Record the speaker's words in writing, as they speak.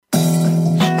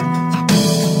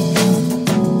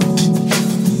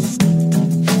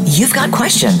you've got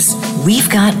questions, we've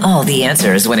got all the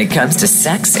answers when it comes to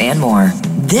sex and more.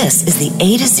 This is the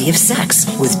A to Z of Sex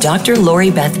with Dr. Lori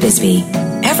Beth Bisbee.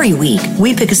 Every week,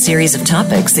 we pick a series of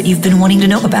topics that you've been wanting to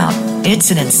know about.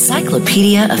 It's an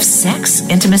encyclopedia of sex,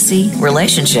 intimacy,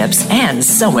 relationships, and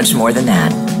so much more than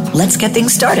that. Let's get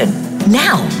things started.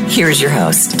 Now, here's your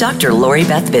host, Dr. Lori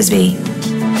Beth Bisbee.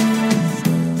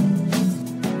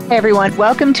 Hey everyone,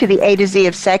 welcome to the A to Z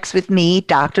of Sex with me,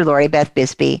 Dr. Lori Beth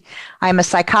Bisbee. I'm a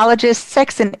psychologist,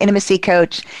 sex and intimacy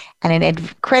coach, and an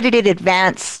accredited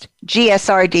advanced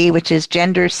GSRD, which is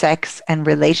gender, sex, and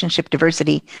relationship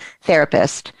diversity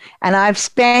therapist. And I've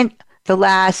spent the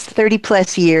last 30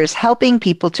 plus years helping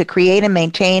people to create and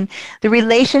maintain the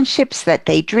relationships that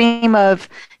they dream of,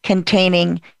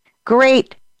 containing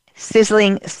great,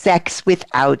 sizzling sex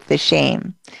without the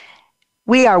shame.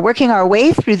 We are working our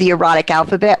way through the erotic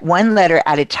alphabet, one letter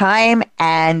at a time,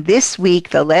 and this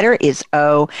week the letter is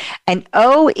O, and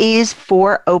O is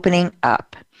for opening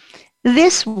up.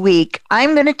 This week,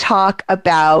 I'm going to talk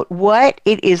about what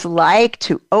it is like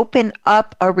to open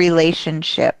up a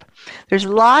relationship. There's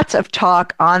lots of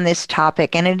talk on this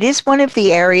topic, and it is one of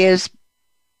the areas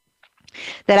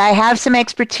that I have some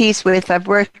expertise with. I've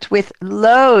worked with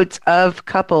loads of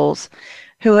couples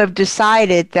who have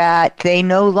decided that they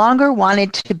no longer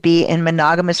wanted to be in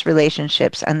monogamous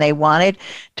relationships and they wanted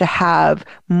to have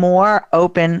more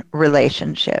open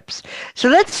relationships. So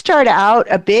let's start out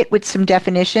a bit with some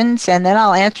definitions, and then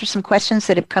I'll answer some questions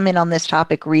that have come in on this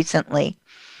topic recently.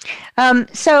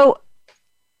 So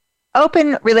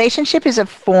open relationship is a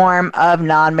form of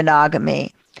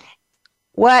non-monogamy.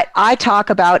 What I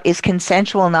talk about is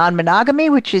consensual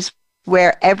non-monogamy, which is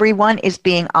where everyone is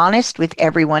being honest with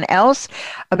everyone else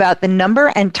about the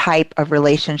number and type of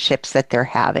relationships that they're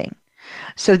having.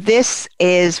 So this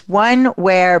is one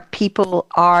where people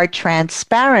are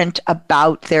transparent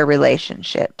about their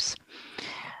relationships.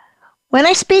 When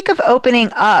I speak of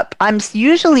opening up, I'm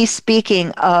usually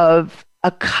speaking of a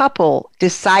couple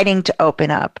deciding to open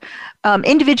up.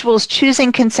 Individuals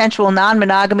choosing consensual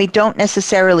non-monogamy don't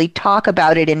necessarily talk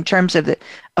about it in terms of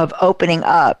opening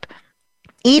up,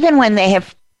 even when they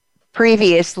have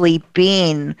previously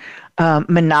been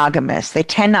monogamous. They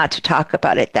tend not to talk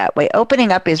about it that way.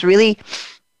 Opening up is really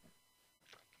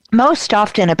most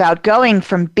often about going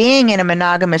from being in a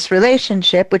monogamous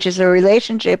relationship, which is a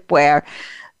relationship where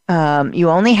you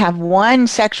only have one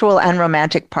sexual and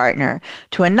romantic partner,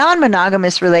 to a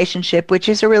non-monogamous relationship, which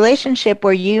is a relationship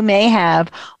where you may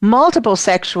have multiple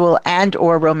sexual and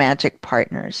or romantic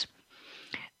partners.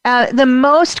 The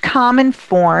most common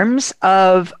forms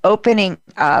of opening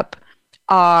up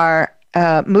are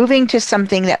moving to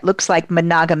something that looks like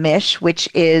monogamish, which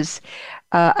is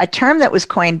a term that was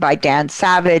coined by Dan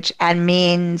Savage and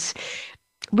means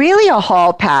really a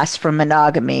hall pass from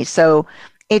monogamy. So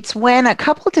it's when a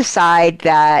couple decide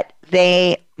that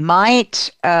they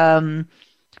might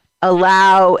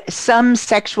allow some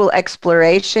sexual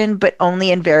exploration, but only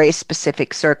in very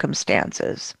specific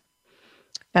circumstances.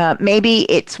 Maybe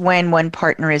it's when one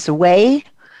partner is away,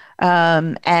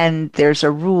 and there's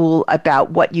a rule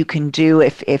about what you can do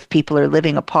if people are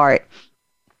living apart.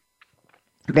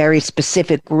 Very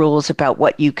specific rules about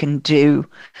what you can do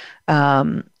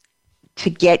to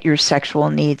get your sexual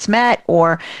needs met.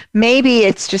 Or maybe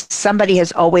it's just somebody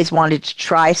has always wanted to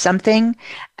try something,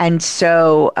 and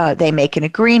so they make an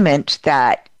agreement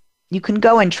that you can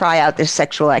go and try out this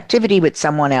sexual activity with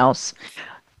someone else.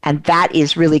 And that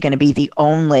is really going to be the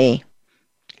only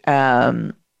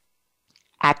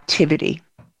activity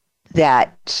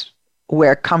that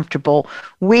we're comfortable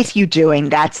with you doing.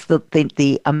 That's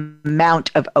the amount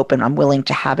of open I'm willing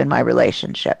to have in my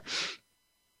relationship.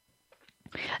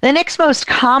 The next most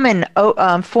common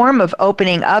form of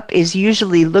opening up is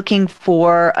usually looking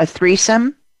for a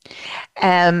threesome.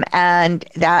 And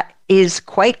that is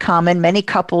quite common. Many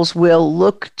couples will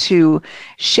look to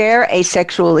share a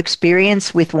sexual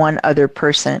experience with one other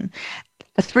person.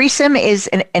 A threesome is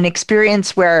an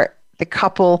experience where the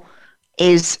couple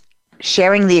is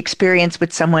sharing the experience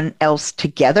with someone else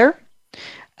together.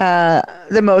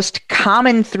 The most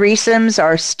common threesomes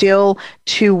are still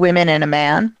two women and a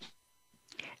man.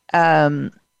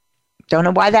 Don't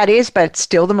know why that is, but it's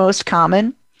still the most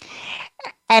common.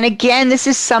 And again, this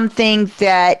is something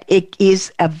that it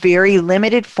is a very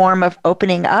limited form of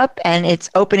opening up, and it's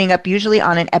opening up usually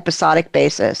on an episodic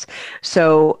basis.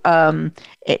 So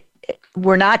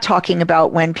we're not talking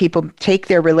about when people take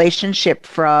their relationship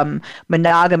from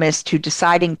monogamous to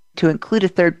deciding to include a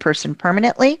third person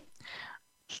permanently.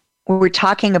 We're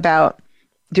talking about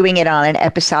doing it on an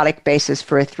episodic basis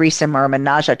for a threesome or a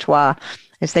menage a trois,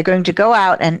 is they're going to go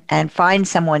out and find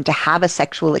someone to have a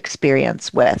sexual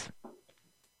experience with.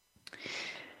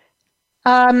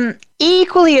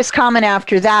 Equally as common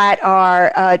after that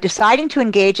are deciding to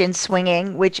engage in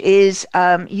swinging, which is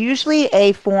usually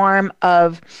a form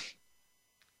of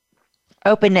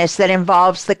openness that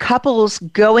involves the couples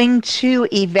going to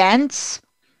events,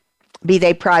 be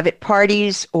they private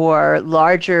parties or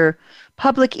larger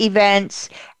public events,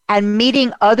 and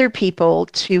meeting other people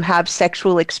to have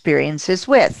sexual experiences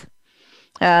with.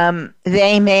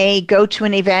 They may go to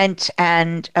an event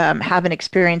and have an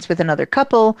experience with another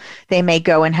couple. They may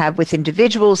go and have with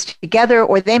individuals together,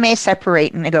 or they may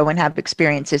separate and go and have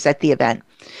experiences at the event.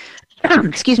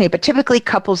 Excuse me, but typically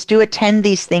couples do attend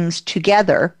these things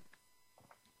together,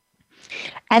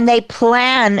 and they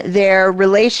plan their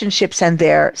relationships and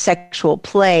their sexual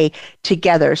play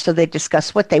together. So they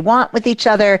discuss what they want with each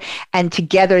other, and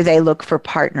together they look for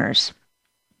partners.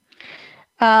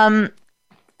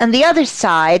 And the other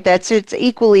side, it's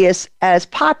equally as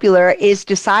popular, is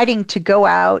deciding to go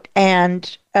out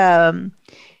and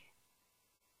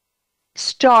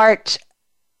start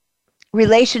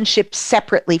relationships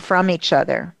separately from each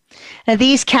other. Now,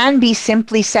 these can be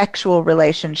simply sexual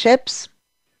relationships.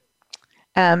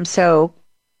 So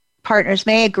partners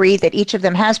may agree that each of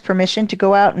them has permission to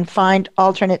go out and find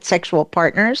alternate sexual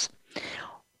partners,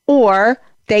 or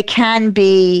they can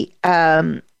be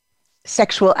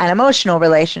sexual and emotional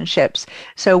relationships.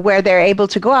 So where they're able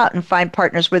to go out and find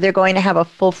partners where they're going to have a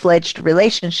full-fledged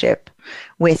relationship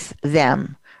with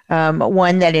them,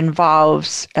 one that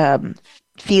involves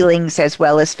feelings as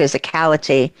well as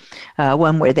physicality,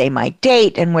 one where they might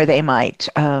date and where they might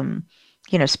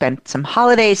spend some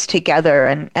holidays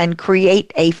together and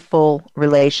create a full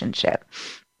relationship.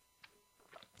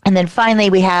 And then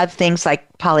finally, we have things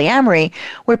like polyamory,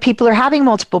 where people are having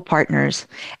multiple partners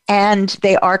and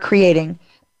they are creating,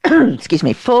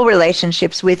 full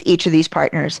relationships with each of these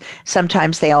partners.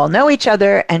 Sometimes they all know each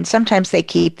other, and sometimes they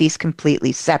keep these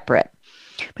completely separate.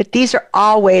 But these are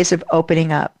all ways of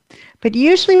opening up. But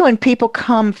usually when people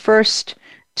come first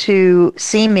to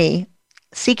see me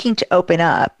seeking to open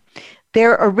up,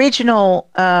 their original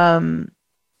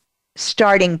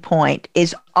starting point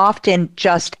is often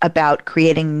just about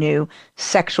creating new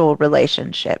sexual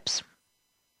relationships.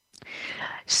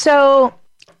 So,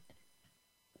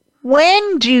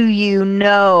 when do you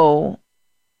know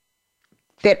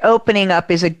that opening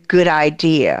up is a good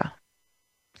idea?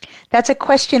 That's a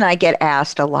question I get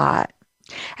asked a lot.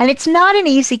 And it's not an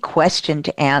easy question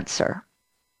to answer.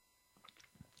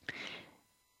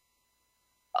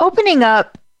 Opening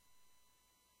up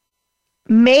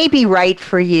may be right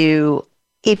for you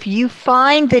if you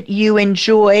find that you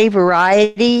enjoy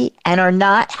variety and are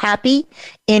not happy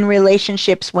in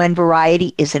relationships when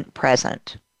variety isn't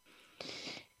present.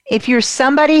 If you're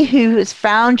somebody who has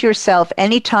found yourself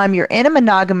anytime you're in a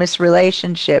monogamous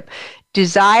relationship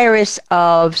desirous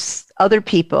of other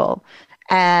people,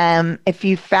 if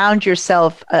you found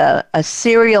yourself a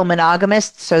serial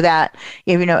monogamist, so that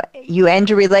you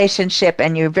end a relationship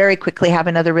and you very quickly have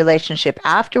another relationship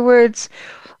afterwards,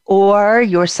 or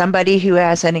you're somebody who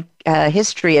has a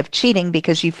history of cheating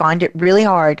because you find it really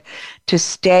hard to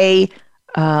stay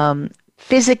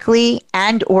physically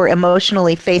and or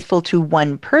emotionally faithful to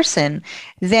one person,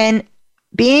 then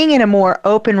being in a more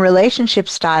open relationship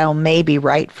style may be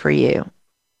right for you.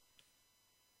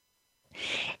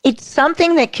 It's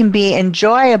something that can be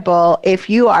enjoyable if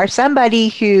you are somebody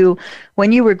who,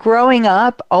 when you were growing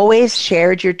up, always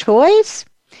shared your toys.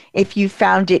 If you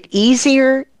found it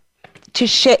easy to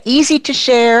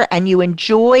share, and you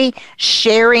enjoy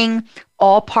sharing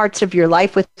all parts of your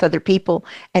life with other people,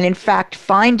 and in fact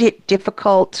find it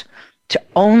difficult to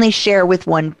only share with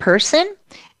one person,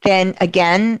 then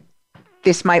again,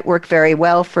 this might work very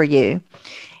well for you.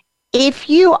 If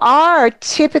you are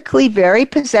typically very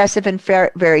possessive and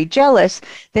very jealous,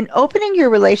 then opening your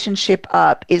relationship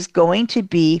up is going to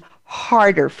be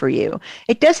harder for you.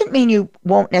 It doesn't mean you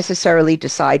won't necessarily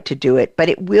decide to do it, but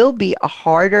it will be a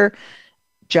harder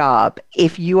job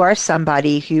if you are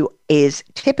somebody who is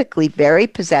typically very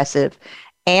possessive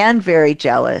and very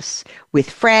jealous with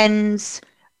friends,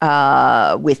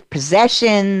 with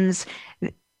possessions,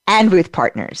 and with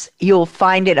partners. You'll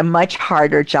find it a much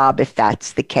harder job if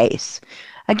that's the case.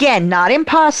 Again, not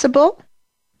impossible,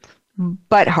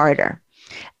 but harder.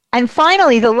 And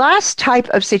finally, the last type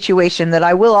of situation that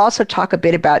I will also talk a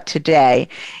bit about today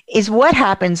is what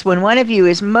happens when one of you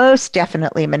is most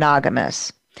definitely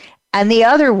monogamous and the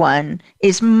other one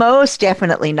is most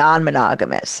definitely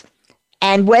non-monogamous.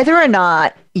 And whether or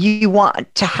not you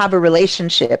want to have a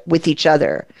relationship with each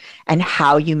other and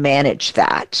how you manage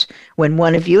that when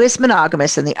one of you is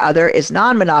monogamous and the other is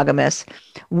non-monogamous,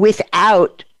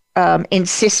 without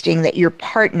insisting that your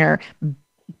partner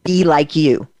be like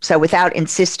you. So without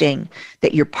insisting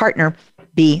that your partner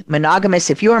be monogamous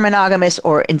if you're monogamous,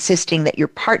 or insisting that your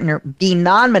partner be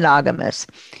non-monogamous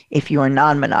if you are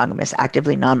non-monogamous,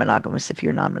 actively non-monogamous if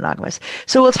you're non-monogamous.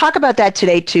 So we'll talk about that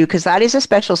today too, because that is a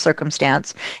special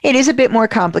circumstance. It is a bit more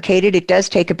complicated. It does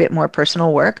take a bit more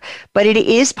personal work, but it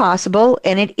is possible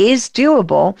and it is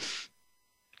doable.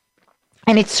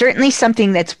 And it's certainly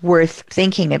something that's worth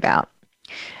thinking about.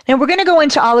 Now, we're going to go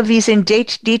into all of these in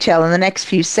detail in the next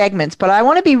few segments, but I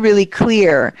want to be really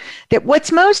clear that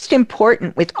what's most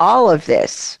important with all of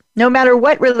this, no matter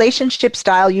what relationship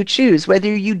style you choose,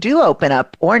 whether you do open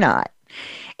up or not,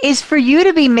 is for you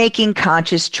to be making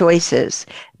conscious choices.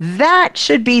 That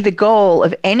should be the goal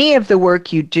of any of the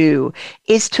work you do,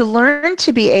 is to learn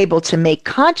to be able to make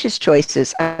conscious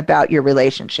choices about your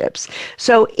relationships.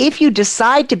 So if you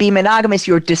decide to be monogamous,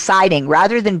 you're deciding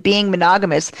rather than being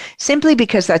monogamous simply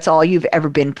because that's all you've ever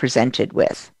been presented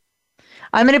with.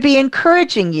 I'm going to be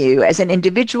encouraging you as an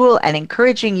individual and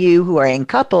encouraging you who are in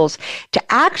couples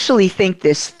to actually think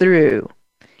this through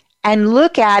and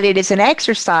look at it as an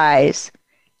exercise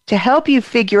to help you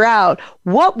figure out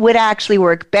what would actually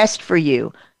work best for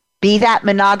you, be that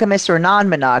monogamous or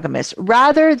non-monogamous,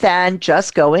 rather than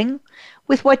just going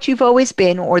with what you've always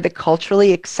been or the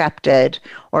culturally accepted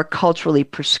or culturally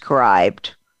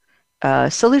prescribed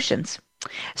solutions.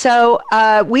 So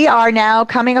we are now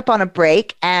coming up on a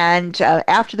break, and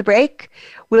after the break,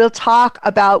 we'll talk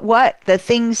about what the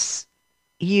things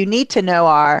you need to know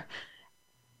are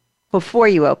before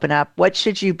you open up. What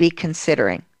should you be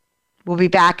considering? We'll be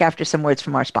back after some words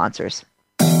from our sponsors.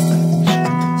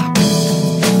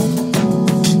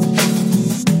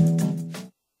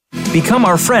 Become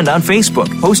our friend on Facebook.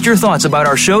 Post your thoughts about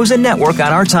our shows and network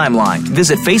on our timeline.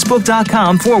 Visit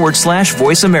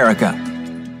facebook.com/Voice America.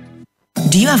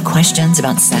 Do you have questions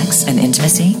about sex and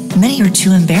intimacy? Many are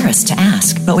too embarrassed to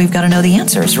ask, but we've got to know the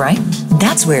answers, right?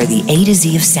 That's where the A to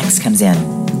Z of sex comes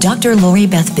in. Dr. Lori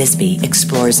Beth Bisbee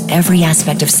explores every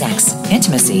aspect of sex,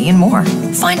 intimacy, and more.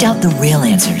 Find out the real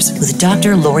answers with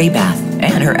Dr. Lori Beth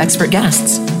and her expert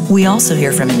guests. We also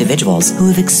hear from individuals who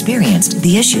have experienced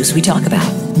the issues we talk about.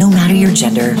 No matter your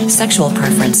gender, sexual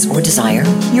preference, or desire,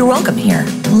 you're welcome here.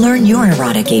 Learn your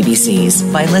erotic ABCs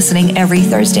by listening every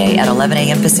Thursday at 11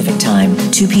 a.m. Pacific Time,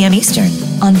 2 p.m. Eastern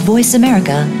on Voice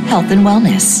America Health and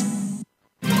Wellness.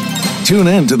 Tune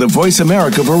in to the Voice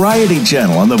America Variety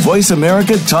channel on the Voice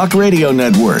America Talk Radio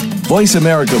Network. Voice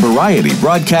America Variety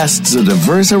broadcasts a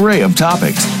diverse array of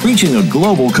topics, reaching a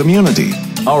global community.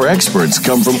 Our experts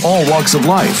come from all walks of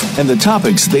life, and the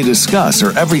topics they discuss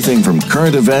are everything from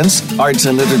current events, arts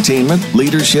and entertainment,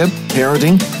 leadership,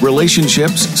 parenting,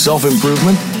 relationships,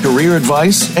 self-improvement, career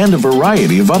advice, and a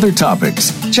variety of other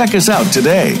topics. Check us out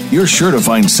today. You're sure to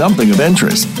find something of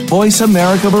interest. Voice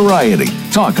America Variety.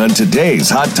 Talk on today's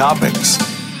hot topics.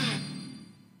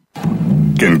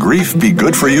 Can grief be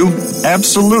good for you?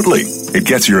 Absolutely. It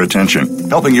gets your attention,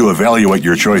 helping you evaluate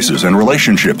your choices and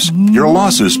relationships. Your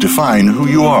losses define who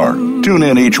you are. Tune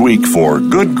in each week for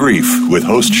Good Grief with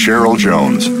host Cheryl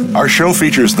Jones. Our show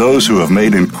features those who have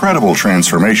made incredible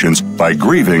transformations by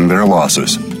grieving their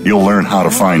losses. You'll learn how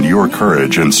to find your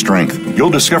courage and strength.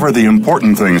 You'll discover the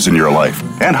important things in your life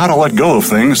and how to let go of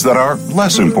things that are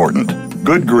less important.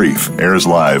 Good Grief airs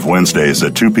live Wednesdays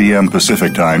at 2 p.m.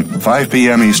 Pacific Time, 5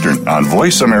 p.m. Eastern on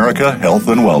Voice America Health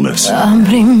and Wellness.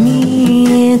 Abre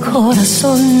mi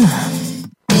corazón.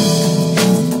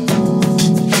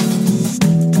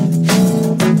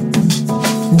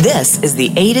 This is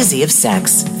the A to Z of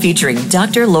Sex, featuring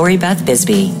Dr. Lori Beth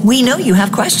Bisbee. We know you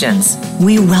have questions.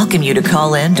 We welcome you to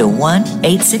call in to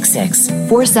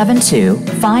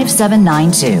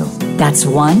 1-866-472-5792. That's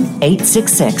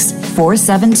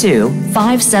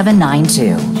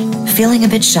 1-866-472-5792. Feeling a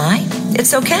bit shy?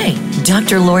 It's okay.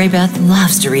 Dr. Lori Beth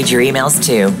loves to read your emails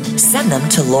too. Send them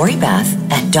to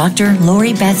LoriBeth at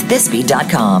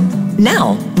drloribethbisbee.com.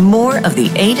 Now, more of the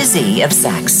A to Z of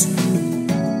Sex.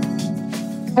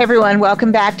 Hey everyone,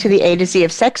 welcome back to the A to Z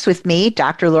of Sex with me,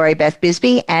 Dr. Lori Beth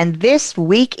Bisbee. And this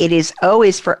week it is O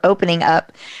is for opening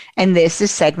up, and this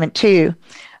is segment 2.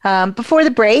 Before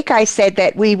the break, I said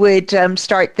that we would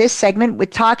start this segment with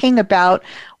talking about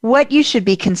what you should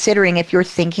be considering if you're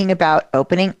thinking about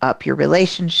opening up your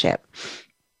relationship.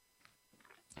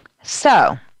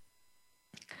 So,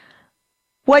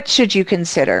 what should you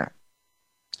consider?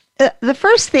 The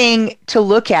first thing to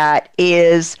look at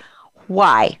is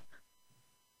why.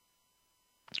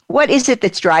 What is it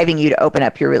that's driving you to open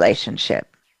up your relationship?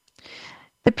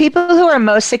 The people who are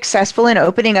most successful in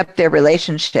opening up their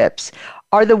relationships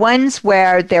are the ones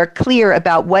where they're clear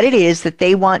about what it is that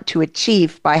they want to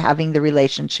achieve by having the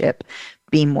relationship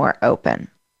be more open.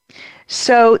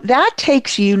 So that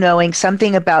takes you knowing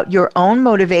something about your own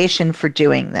motivation for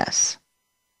doing this.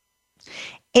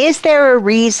 Is there a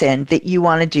reason that you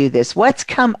want to do this? What's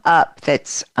come up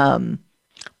that's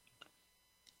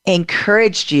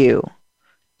encouraged you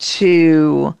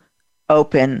to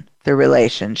open the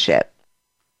relationship?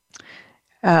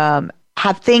 Have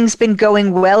things been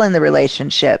going well in the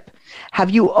relationship? Have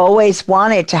you always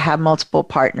wanted to have multiple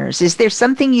partners? Is there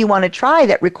something you want to try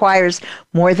that requires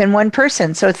more than one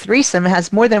person? So a threesome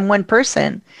has more than one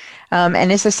person,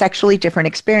 and is a sexually different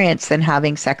experience than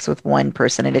having sex with one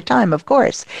person at a time, of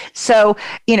course. So,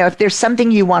 if there's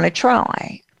something you want to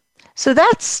try. So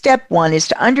that's step one, is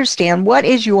to understand what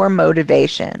is your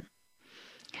motivation.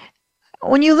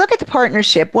 When you look at the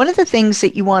partnership, one of the things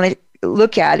that you want to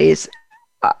look at is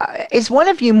one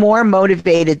of you more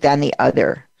motivated than the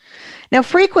other? Now,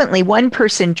 frequently, one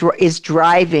person is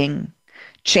driving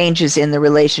changes in the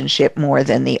relationship more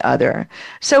than the other.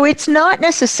 So it's not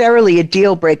necessarily a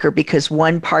deal breaker because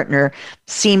one partner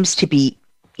seems to be,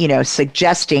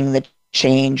 suggesting the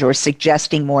change or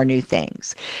suggesting more new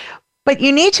things. But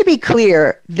you need to be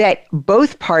clear that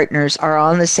both partners are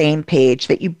on the same page,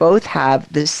 that you both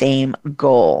have the same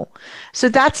goal. So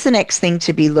that's the next thing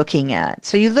to be looking at.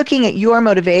 So you're looking at your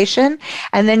motivation,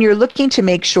 and then you're looking to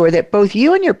make sure that both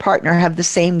you and your partner have the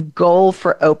same goal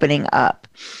for opening up.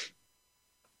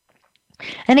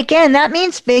 And again, that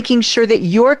means making sure that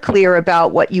you're clear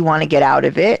about what you want to get out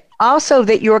of it. Also,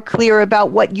 that you're clear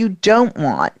about what you don't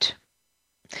want,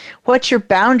 what your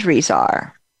boundaries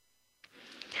are.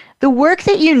 The work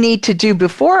that you need to do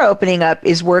before opening up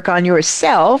is work on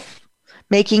yourself,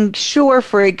 making sure,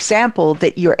 for example,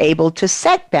 that you're able to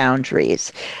set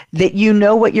boundaries, that you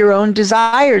know what your own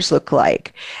desires look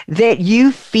like, that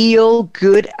you feel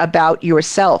good about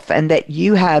yourself, and that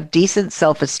you have decent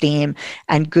self-esteem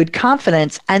and good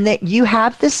confidence, and that you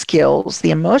have the skills, the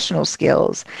emotional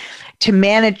skills, to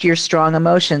manage your strong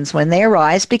emotions when they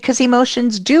arise, because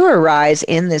emotions do arise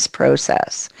in this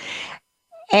process.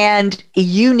 And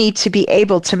you need to be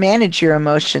able to manage your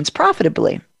emotions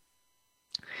profitably.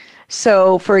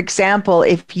 So, for example,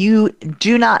 if you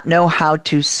do not know how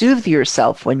to soothe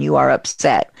yourself when you are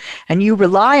upset, and you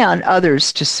rely on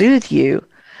others to soothe you,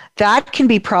 that can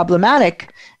be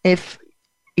problematic if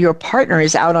your partner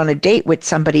is out on a date with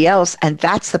somebody else, and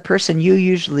that's the person you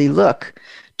usually look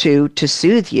to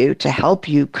soothe you, to help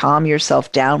you calm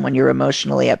yourself down when you're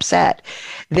emotionally upset.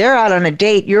 They're out on a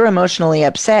date, you're emotionally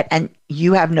upset, and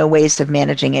you have no ways of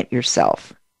managing it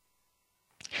yourself.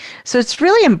 So it's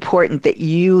really important that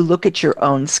you look at your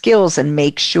own skills and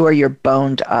make sure you're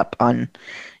boned up on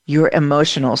your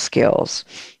emotional skills.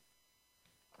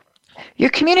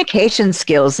 Your communication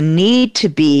skills need to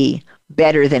be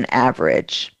better than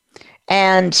average.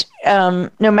 And no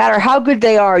matter how good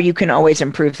they are, you can always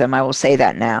improve them. I will say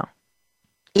that now.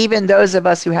 Even those of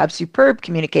us who have superb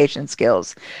communication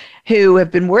skills, who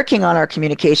have been working on our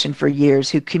communication for years,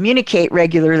 who communicate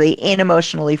regularly in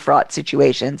emotionally fraught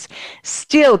situations,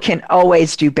 still can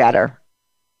always do better.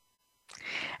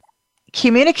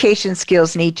 Communication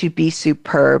skills need to be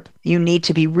superb. You need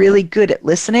to be really good at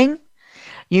listening.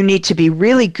 You need to be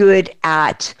really good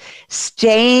at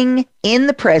staying in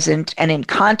the present and in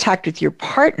contact with your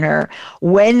partner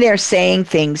when they're saying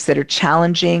things that are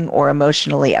challenging or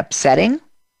emotionally upsetting.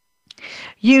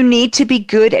 You need to be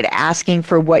good at asking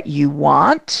for what you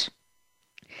want,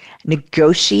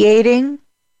 negotiating,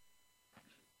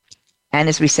 and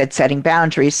as we said, setting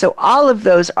boundaries. So all of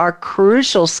those are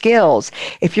crucial skills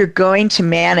if you're going to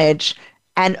manage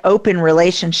an open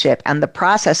relationship and the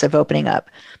process of opening up.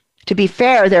 To be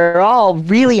fair, they're all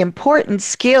really important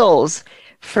skills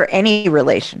for any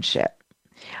relationship.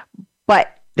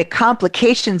 But the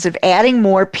complications of adding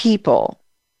more people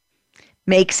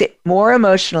makes it more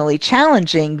emotionally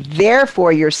challenging.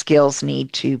 Therefore, your skills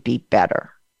need to be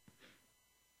better.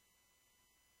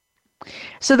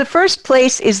 So the first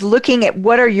place is looking at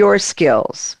what are your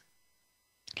skills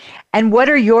and what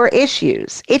are your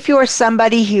issues. If you're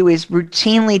somebody who is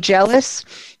routinely jealous,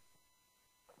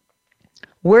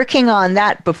 working on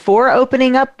that before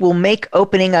opening up will make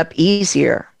opening up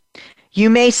easier. You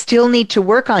may still need to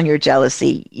work on your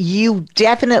jealousy. You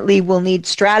definitely will need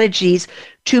strategies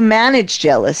to manage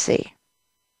jealousy.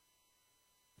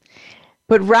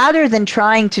 But rather than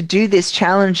trying to do this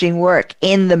challenging work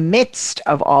in the midst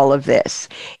of all of this,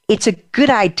 it's a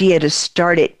good idea to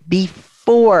start it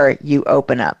before you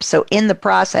open up. So in the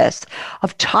process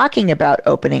of talking about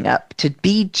opening up, to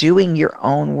be doing your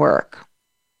own work.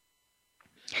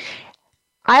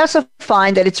 I also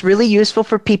find that it's really useful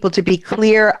for people to be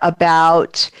clear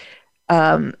about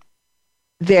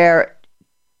their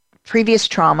previous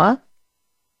trauma,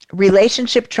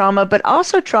 relationship trauma, but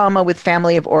also trauma with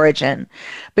family of origin,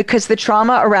 because the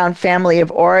trauma around family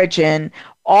of origin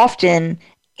often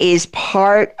is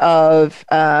part of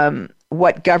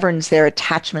what governs their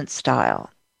attachment style.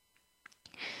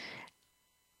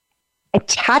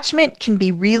 Attachment can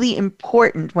be really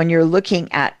important when you're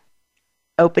looking at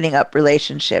opening up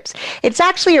relationships. It's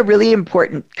actually a really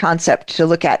important concept to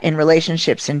look at in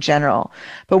relationships in general.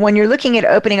 But when you're looking at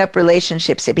opening up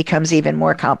relationships, it becomes even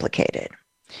more complicated.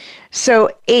 So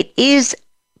it is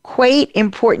quite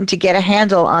important to get a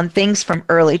handle on things from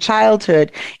early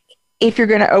childhood if you're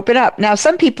going to open up. Now,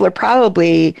 some people are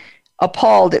probably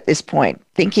appalled at this point,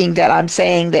 thinking that I'm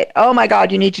saying that, oh my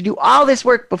God, you need to do all this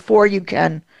work before you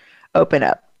can open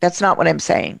up. That's not what I'm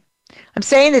saying. I'm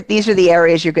saying that these are the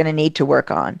areas you're going to need to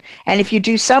work on. And if you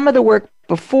do some of the work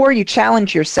before you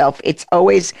challenge yourself, it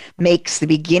always makes the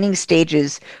beginning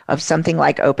stages of something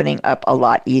like opening up a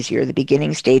lot easier, the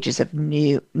beginning stages of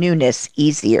newness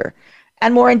easier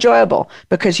and more enjoyable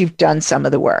because you've done some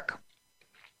of the work.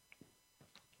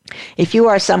 If you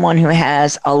are someone who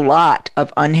has a lot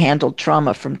of unhandled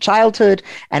trauma from childhood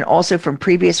and also from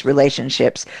previous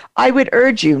relationships, I would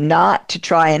urge you not to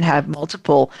try and have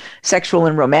multiple sexual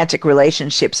and romantic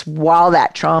relationships while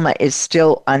that trauma is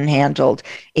still unhandled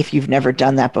if you've never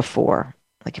done that before,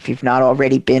 like if you've not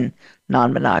already been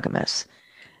non-monogamous.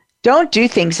 Don't do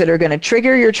things that are going to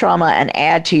trigger your trauma and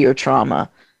add to your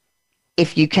trauma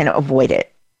if you can avoid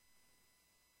it.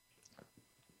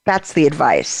 That's the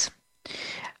advice.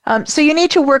 So you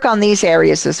need to work on these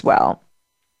areas as well.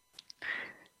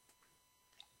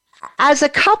 As a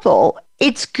couple,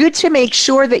 it's good to make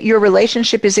sure that your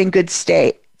relationship is in a good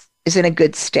state.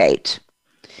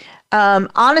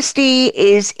 Honesty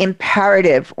is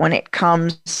imperative when it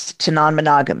comes to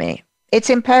non-monogamy. It's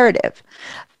imperative.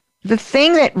 The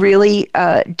thing that really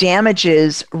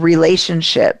damages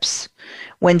relationships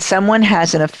when someone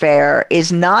has an affair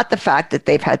is not the fact that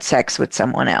they've had sex with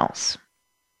someone else.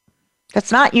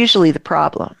 That's not usually the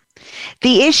problem.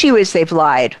 The issue is they've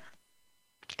lied.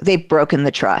 They've broken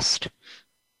the trust.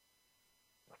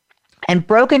 And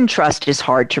broken trust is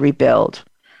hard to rebuild.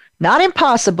 Not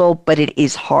impossible, but it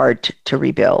is hard to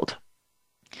rebuild.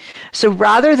 So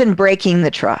rather than breaking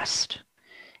the trust,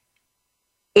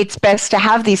 it's best to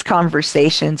have these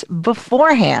conversations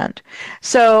beforehand.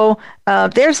 So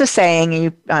there's a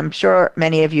saying, I'm sure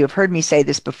many of you have heard me say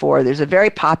this before, there's a very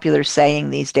popular saying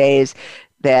these days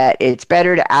that it's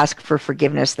better to ask for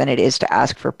forgiveness than it is to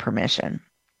ask for permission.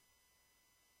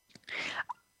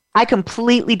 I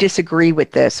completely disagree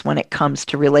with this when it comes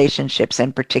to relationships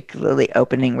and particularly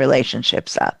opening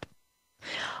relationships up.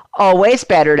 Always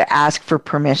better to ask for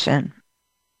permission.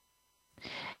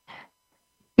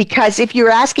 Because if you're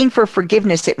asking for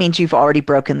forgiveness, it means you've already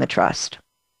broken the trust.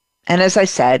 And as I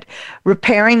said,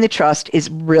 repairing the trust is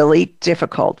really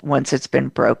difficult once it's been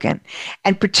broken.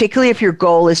 And particularly if your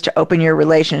goal is to open your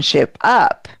relationship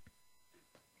up,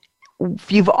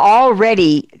 if you've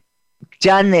already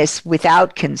done this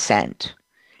without consent,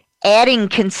 adding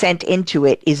consent into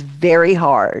it is very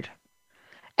hard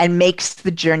and makes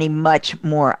the journey much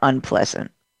more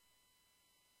unpleasant.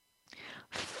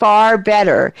 Far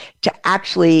better to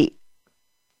actually,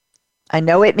 I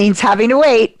know it means having to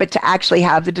wait, but to actually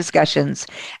have the discussions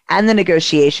and the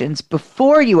negotiations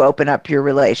before you open up your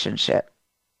relationship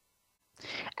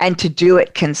and to do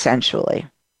it consensually.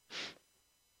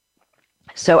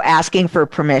 So asking for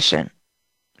permission,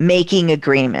 making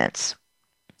agreements.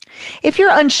 If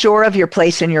you're unsure of your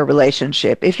place in your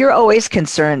relationship, if you're always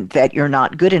concerned that you're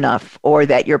not good enough or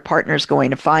that your partner's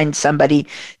going to find somebody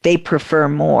they prefer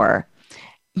more,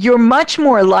 you're much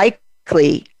more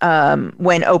likely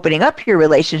when opening up your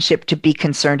relationship to be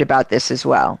concerned about this as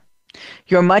well.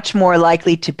 You're much more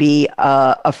likely to be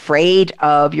afraid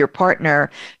of your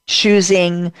partner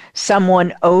choosing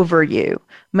someone over you.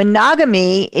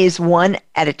 Monogamy is one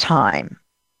at a time.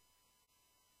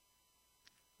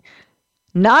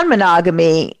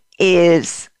 Non-monogamy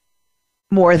is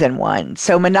more than one.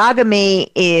 So monogamy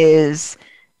is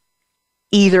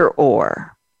either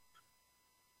or.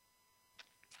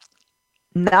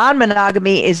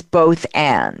 Non-monogamy is both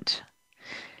and.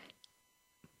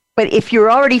 But if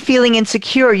you're already feeling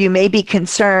insecure, you may be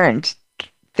concerned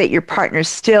that your partner's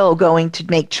still going to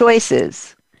make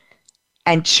choices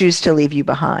and choose to leave you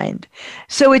behind.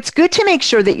 So it's good to make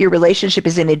sure that your relationship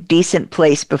is in a decent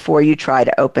place before you try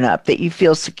to open up, that you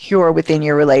feel secure within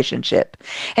your relationship.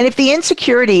 And if the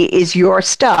insecurity is your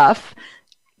stuff,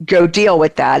 go deal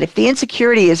with that. If the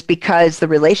insecurity is because the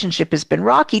relationship has been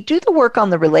rocky, do the work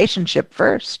on the relationship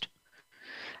first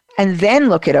and then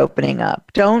look at opening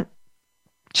up. Don't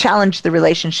challenge the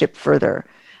relationship further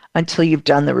until you've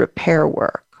done the repair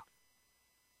work.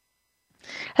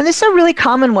 And this is a really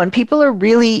common one. People are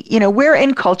really, we're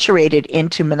enculturated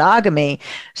into monogamy.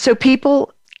 So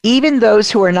people, even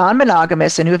those who are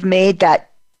non-monogamous and who have made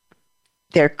that,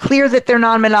 they're clear that they're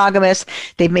non-monogamous,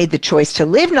 they've made the choice to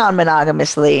live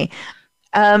non-monogamously,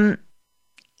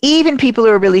 even people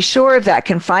who are really sure of that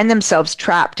can find themselves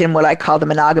trapped in what I call the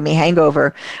monogamy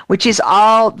hangover, which is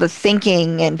all the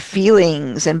thinking and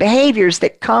feelings and behaviors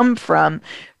that come from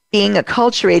being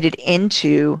acculturated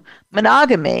into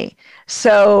monogamy.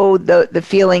 So the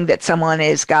feeling that someone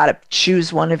has got to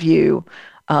choose one of you,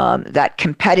 that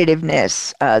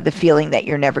competitiveness, the feeling that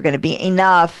you're never going to be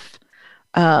enough,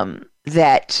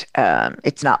 that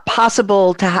it's not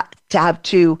possible to have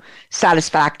two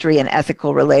satisfactory and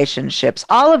ethical relationships.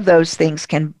 All of those things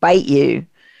can bite you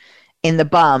in the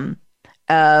bum,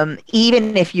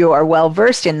 even if you are well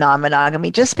versed in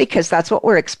non-monogamy, just because that's what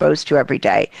we're exposed to every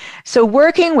day. So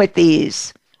working with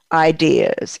these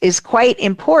ideas is quite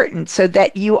important so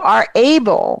that you are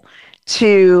able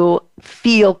to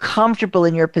feel comfortable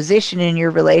in your position in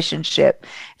your relationship,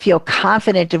 feel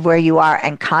confident of where you are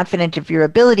and confident of your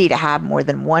ability to have more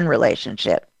than one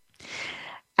relationship.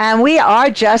 And we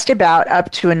are just about up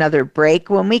to another break.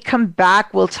 When we come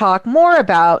back, we'll talk more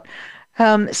about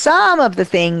some of the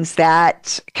things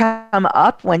that come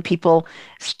up when people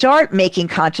start making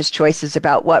conscious choices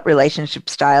about what relationship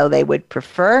style they would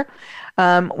prefer.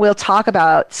 We'll talk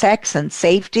about sex and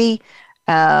safety.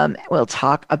 We'll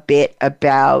talk a bit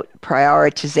about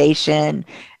prioritization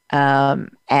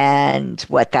and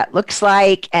what that looks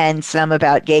like, and some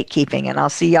about gatekeeping. And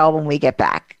I'll see y'all when we get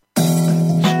back.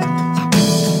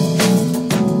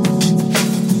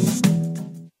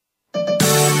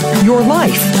 Your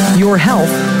life, your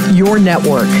health, your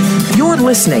network. You're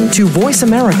listening to Voice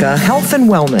America Health and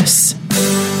Wellness.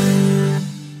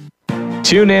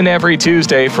 Tune in every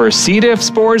Tuesday for C. diff,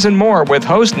 spores, and more with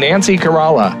host Nancy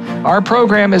Kerala. Our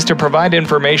program is to provide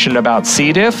information about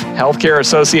C. diff,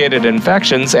 healthcare-associated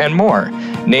infections, and more.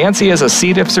 Nancy is a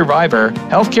C. diff survivor,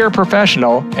 healthcare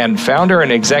professional, and founder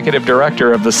and executive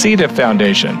director of the C. diff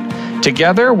Foundation.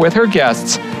 Together with her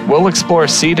guests, we'll explore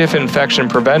C. diff infection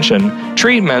prevention,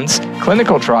 treatments,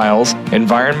 clinical trials,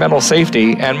 environmental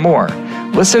safety, and more.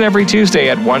 Listen every Tuesday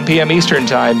at 1 p.m. Eastern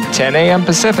Time, 10 a.m.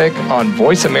 Pacific on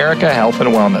Voice America Health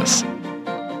and Wellness.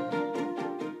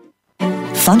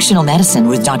 Functional Medicine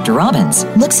with Dr. Robbins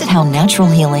looks at how natural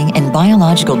healing and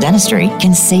biological dentistry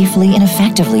can safely and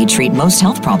effectively treat most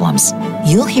health problems.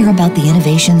 You'll hear about the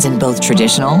innovations in both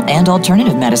traditional and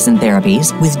alternative medicine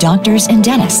therapies with doctors and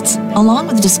dentists, along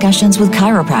with discussions with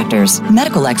chiropractors,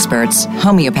 medical experts,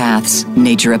 homeopaths,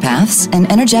 naturopaths,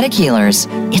 and energetic healers.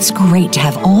 It's great to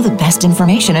have all the best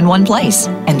information in one place.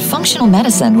 And Functional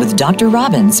Medicine with Dr.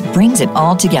 Robbins brings it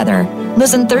all together.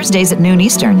 Listen Thursdays at noon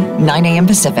Eastern, 9 a.m.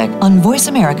 Pacific on Voice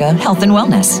America Health and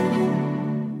Wellness.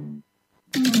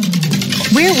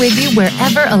 We're with you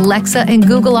wherever Alexa and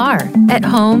Google are. At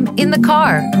home, in the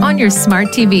car, on your smart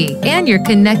TV, and your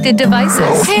connected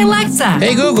devices. Hey, Alexa.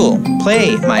 Hey, Google.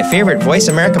 Play my favorite Voice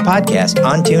America podcast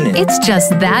on TuneIn. It's just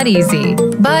that easy.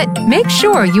 But make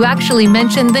sure you actually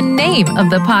mention the name of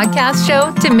the podcast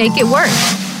show to make it work.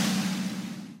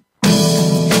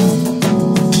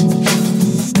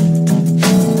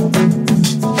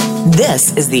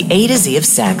 This is the A to Z of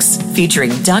Sex,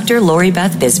 featuring Dr. Lori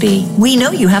Beth Bisbee. We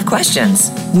know you have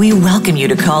questions. We welcome you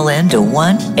to call in to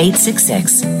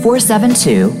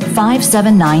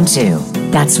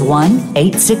 1-866-472-5792. That's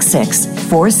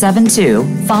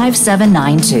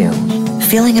 1-866-472-5792.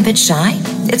 Feeling a bit shy?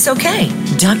 It's okay.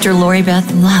 Dr. Lori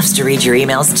Beth loves to read your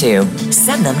emails too.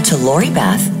 Send them to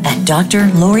LoriBeth at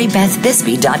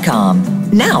drloribethbisbee.com.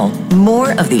 Now,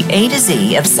 more of the A to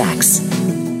Z of Sex.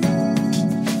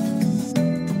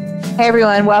 Hey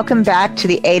everyone, welcome back to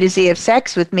the A to Z of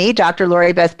Sex with me, Dr.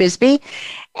 Lori Beth Bisbee.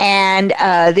 And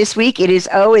this week it is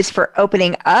O is for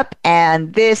opening up,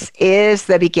 and this is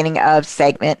the beginning of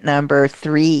segment number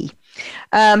 3.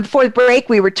 Before the break,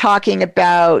 we were talking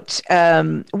about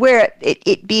where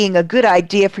it being a good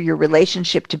idea for your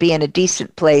relationship to be in a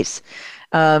decent place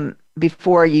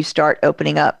before you start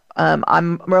opening up.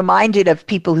 I'm reminded of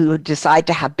people who decide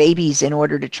to have babies in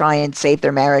order to try and save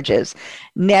their marriages.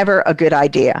 Never a good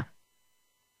idea.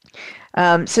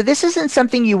 So this isn't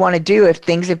something you want to do if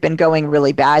things have been going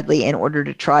really badly in order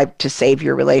to try to save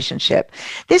your relationship.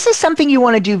 This is something you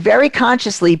want to do very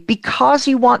consciously because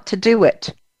you want to do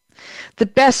it. The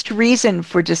best reason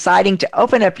for deciding to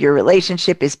open up your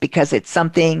relationship is because it's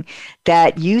something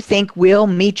that you think will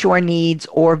meet your needs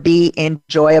or be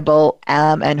enjoyable,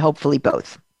 and hopefully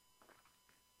both.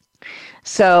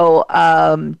 So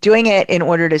doing it in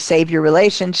order to save your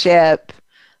relationship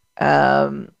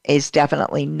is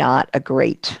definitely not a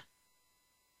great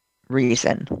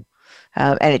reason.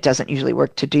 And it doesn't usually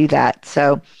work to do that.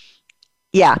 So,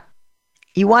 yeah,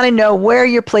 you want to know where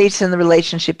your place in the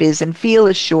relationship is and feel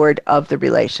assured of the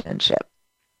relationship.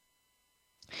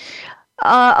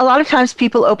 A lot of times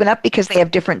people open up because they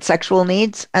have different sexual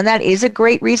needs, and that is a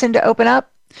great reason to open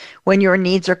up when your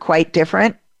needs are quite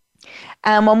different.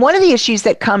 And one of the issues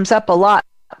that comes up a lot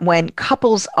when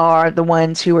couples are the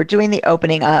ones who are doing the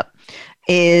opening up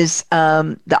is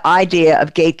the idea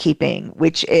of gatekeeping,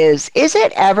 which is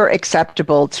it ever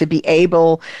acceptable to be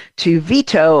able to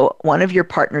veto one of your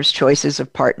partner's choices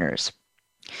of partners?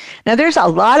 Now, there's a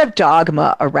lot of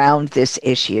dogma around this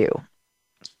issue,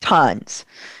 tons.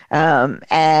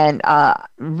 And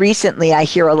recently I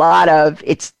hear a lot of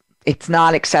it's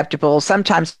not acceptable.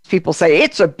 Sometimes people say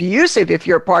it's abusive if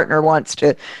your partner wants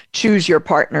to choose your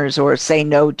partners or say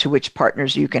no to which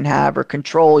partners you can have or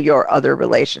control your other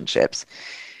relationships.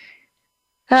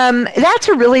 That's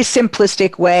a really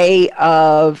simplistic way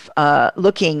of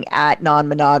looking at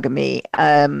non-monogamy.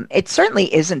 It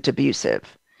certainly isn't abusive.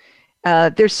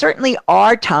 There certainly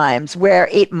are times where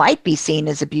it might be seen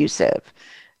as abusive.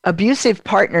 Abusive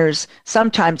partners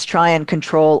sometimes try and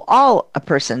control all a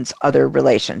person's other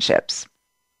relationships.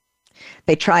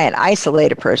 They try and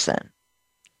isolate a person.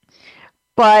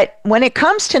 But when it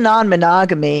comes to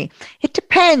non-monogamy, it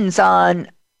depends on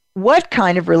what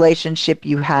kind of relationship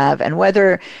you have and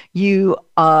whether you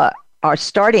are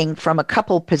starting from a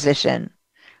couple position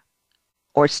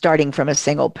or starting from a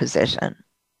single position.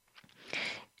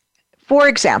 For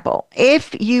example,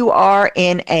 if you are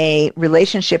in a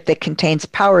relationship that contains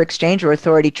power exchange or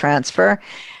authority transfer,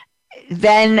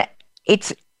 then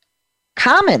it's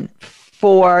common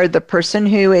for the person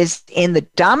who is in the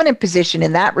dominant position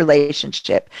in that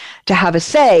relationship to have a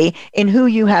say in who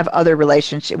you have other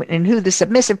relationships, and who the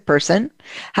submissive person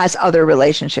has other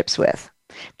relationships with.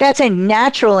 That's a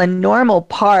natural and normal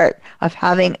part of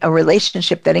having a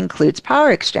relationship that includes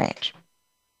power exchange.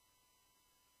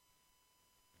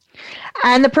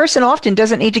 And the person often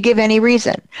doesn't need to give any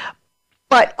reason.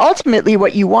 But ultimately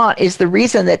what you want is the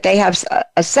reason that they have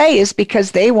a say is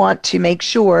because they want to make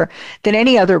sure that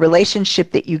any other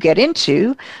relationship that you get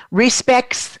into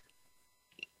respects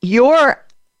your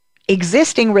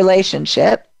existing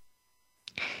relationship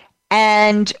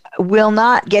and will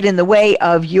not get in the way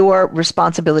of your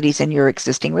responsibilities in your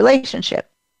existing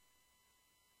relationship.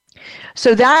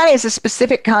 So that is a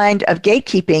specific kind of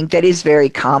gatekeeping that is very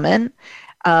common.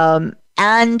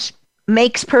 And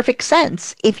makes perfect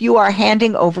sense. If you are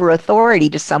handing over authority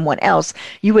to someone else,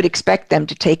 you would expect them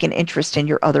to take an interest in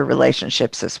your other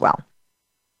relationships as well.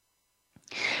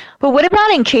 But what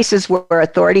about in cases where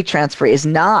authority transfer is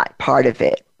not part of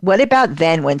it? What about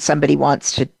then when somebody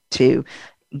wants to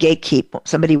gatekeep,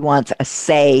 somebody wants a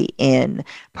say in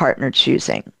partner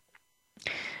choosing?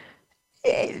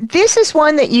 This is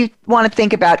one that you want to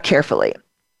think about carefully.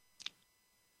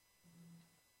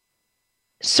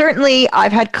 Certainly,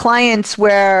 I've had clients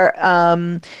where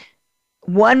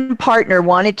one partner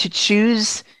wanted to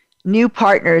choose new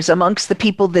partners amongst the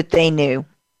people that they knew.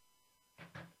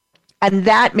 And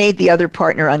that made the other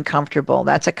partner uncomfortable.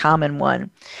 That's a common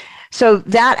one. So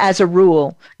that, as a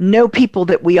rule, no people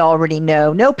that we already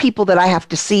know, no people that I have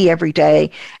to see every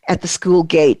day at the school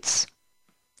gates,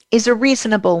 is a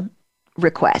reasonable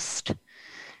request.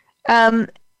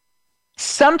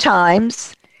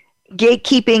 Sometimes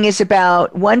gatekeeping is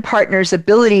about one partner's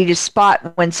ability to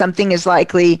spot when something is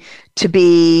likely to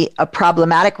be a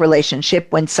problematic relationship,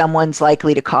 when someone's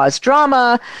likely to cause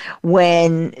drama,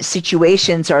 when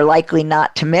situations are likely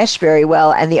not to mesh very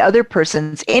well, and the other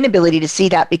person's inability to see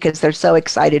that because they're so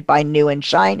excited by new and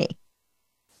shiny.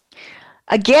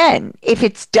 Again, if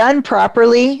it's done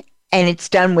properly and it's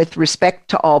done with respect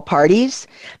to all parties,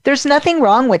 there's nothing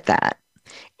wrong with that.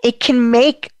 It can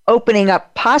make opening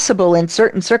up possible in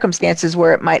certain circumstances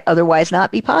where it might otherwise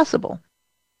not be possible.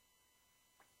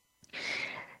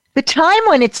 The time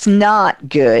when it's not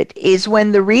good is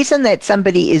when the reason that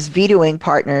somebody is vetoing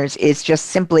partners is just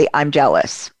simply, I'm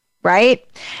jealous, right?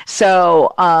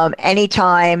 So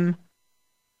anytime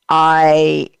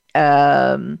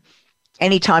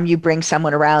you bring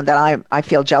someone around that I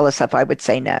feel jealous of, I would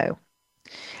say no.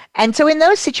 And so in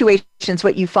those situations,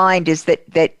 what you find is that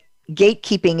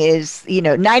gatekeeping is,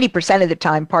 90% of the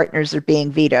time partners are being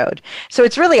vetoed. So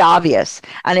it's really obvious,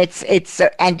 and it's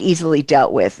and easily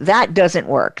dealt with. That doesn't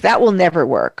work. That will never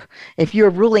work. If you're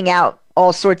ruling out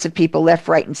all sorts of people left,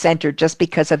 right, and center just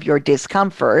because of your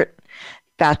discomfort,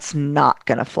 that's not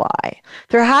going to fly.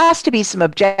 There has to be some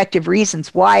objective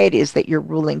reasons why it is that you're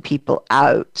ruling people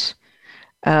out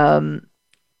in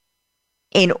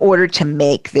order to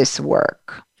make this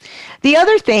work. The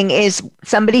other thing is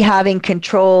somebody having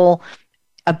control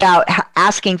about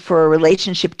asking for a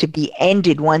relationship to be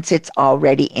ended once it's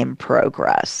already in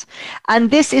progress.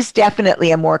 And this is definitely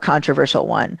a more controversial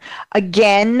one.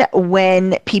 Again,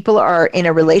 when people are in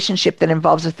a relationship that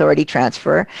involves authority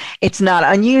transfer, it's not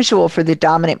unusual for the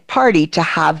dominant party to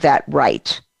have that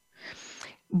right.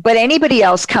 But anybody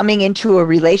else coming into a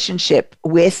relationship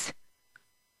with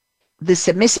the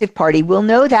submissive party will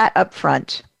know that up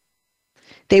front.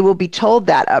 They will be told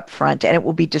that up front, and it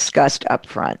will be discussed up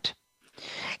front.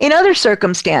 In other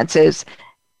circumstances,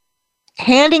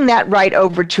 handing that right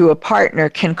over to a partner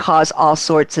can cause all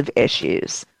sorts of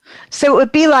issues. So it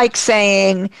would be like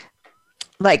saying,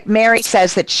 like Mary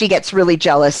says that she gets really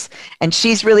jealous and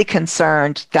she's really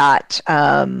concerned that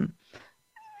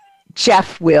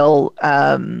Jeff will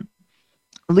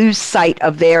lose sight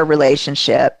of their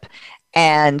relationship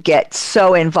and get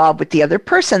so involved with the other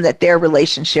person that their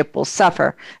relationship will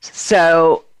suffer.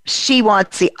 So she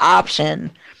wants the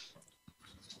option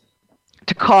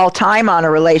to call time on a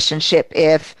relationship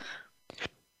if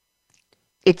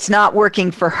it's not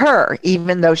working for her,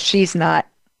 even though she's not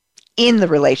in the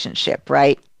relationship,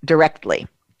 right, directly.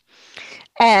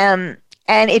 And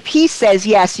if he says,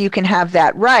 yes, you can have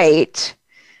that right,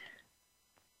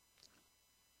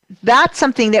 that's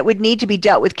something that would need to be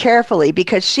dealt with carefully,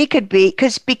 because she could be,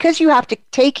 because you have to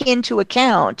take into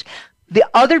account the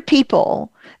other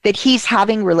people that he's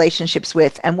having relationships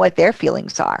with and what their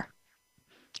feelings are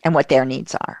and what their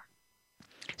needs are.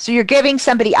 So you're giving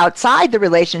somebody outside the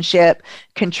relationship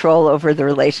control over the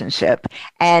relationship.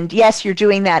 And yes, you're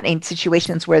doing that in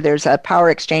situations where there's a power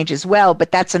exchange as well,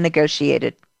 but that's a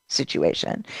negotiated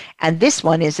situation. And this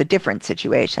one is a different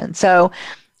situation. So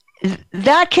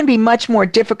that can be much more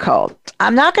difficult.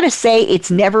 I'm not going to say it's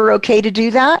never okay to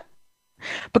do that,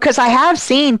 because I have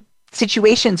seen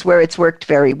situations where it's worked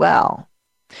very well,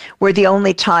 where the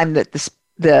only time that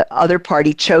the other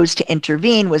party chose to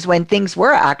intervene was when things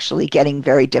were actually getting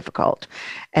very difficult,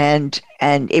 and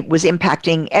it was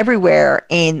impacting everywhere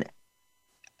in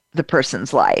the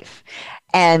person's life.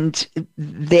 And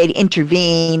they'd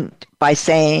intervene by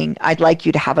saying, I'd like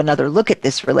you to have another look at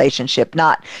this relationship,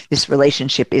 not this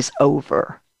relationship is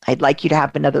over. I'd like you to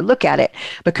have another look at it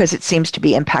because it seems to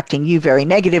be impacting you very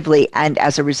negatively, and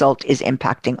as a result is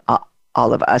impacting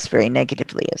all of us very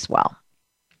negatively as well.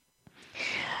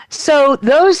 So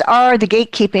those are the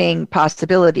gatekeeping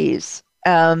possibilities.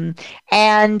 And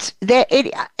as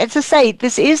I say,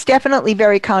 this is definitely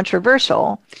very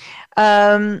controversial.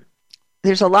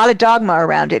 There's a lot of dogma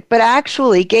around it, but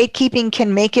actually gatekeeping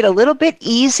can make it a little bit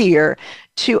easier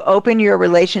to open your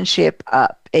relationship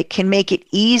up. It can make it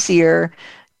easier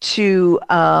to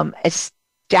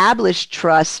establish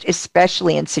trust,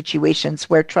 especially in situations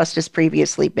where trust has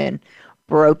previously been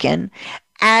broken.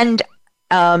 And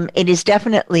it is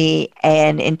definitely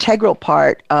an integral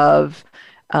part of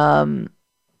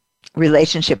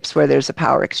relationships where there's a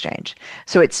power exchange.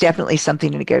 So it's definitely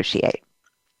something to negotiate.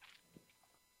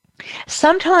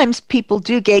 Sometimes people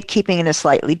do gatekeeping in a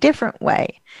slightly different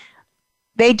way.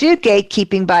 They do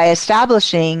gatekeeping by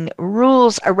establishing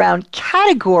rules around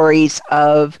categories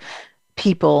of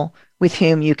people with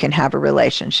whom you can have a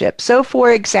relationship. So,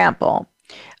 for example,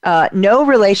 no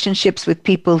relationships with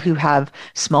people who have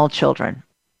small children.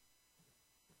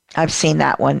 I've seen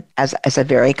that one as a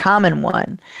very common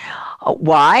one.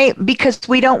 Why? Because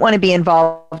we don't want to be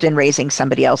involved in raising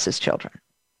somebody else's children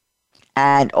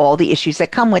and all the issues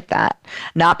that come with that.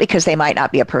 Not because they might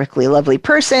not be a perfectly lovely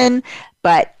person,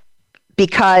 but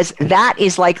because that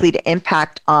is likely to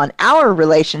impact on our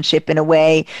relationship in a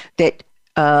way that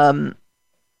the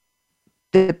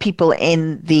people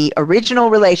in the original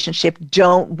relationship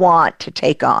don't want to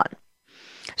take on.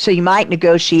 So you might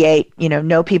negotiate,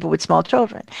 no people with small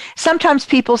children. Sometimes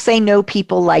people say no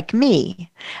people like me.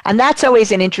 And that's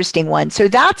always an interesting one. So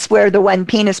that's where the one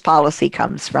penis policy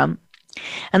comes from.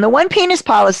 And the one penis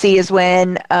policy is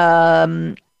when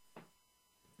the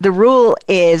rule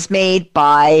is made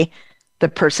by the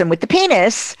person with the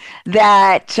penis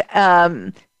that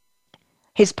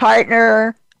his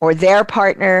partner or their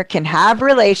partner can have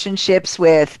relationships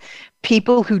with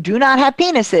people who do not have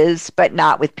penises, but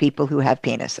not with people who have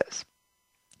penises.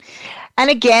 And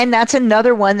again, that's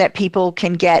another one that people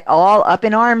can get all up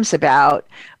in arms about,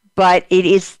 but it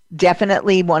is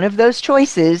definitely one of those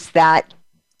choices that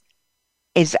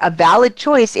is a valid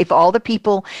choice if all the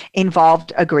people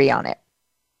involved agree on it.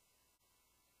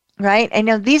 Right?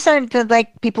 And these aren't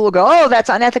like people will go, oh, that's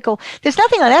unethical. There's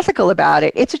nothing unethical about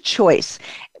it. It's a choice.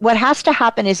 What has to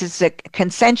happen is it's a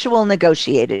consensual,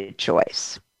 negotiated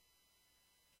choice.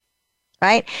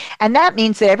 right? And that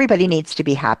means that everybody needs to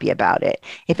be happy about it.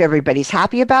 If everybody's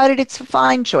happy about it, it's a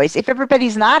fine choice. If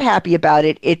everybody's not happy about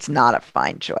it, it's not a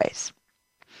fine choice.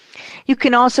 You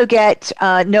can also get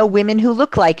no women who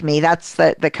look like me. That's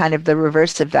the kind of the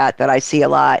reverse of that I see a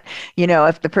lot. You know,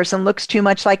 if the person looks too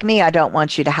much like me, I don't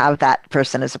want you to have that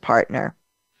person as a partner.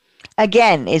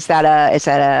 Again, is that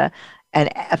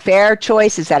a fair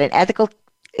choice? Is that an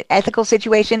ethical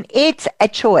situation? It's a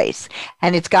choice,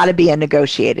 and it's got to be a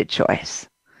negotiated choice.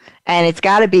 And it's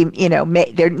got to be, you know,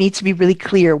 there needs to be really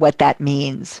clear what that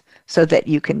means so that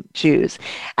you can choose.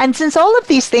 And since all of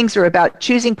these things are about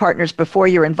choosing partners before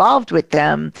you're involved with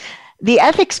them, the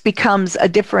ethics becomes a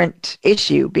different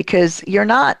issue, because you're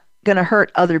not going to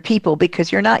hurt other people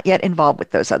because you're not yet involved with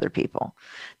those other people.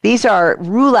 These are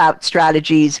rule out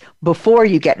strategies before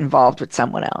you get involved with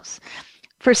someone else.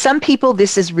 For some people,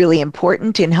 this is really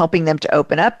important in helping them to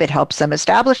open up. It helps them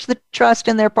establish the trust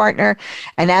in their partner.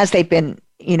 And as they've been,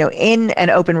 you know, in an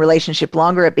open relationship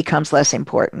longer, it becomes less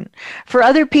important. For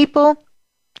other people,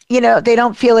 you know, they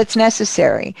don't feel it's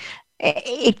necessary.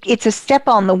 It's a step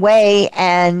on the way,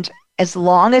 and as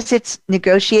long as it's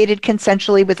negotiated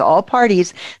consensually with all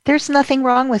parties, there's nothing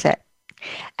wrong with it.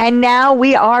 And now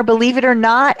we are, believe it or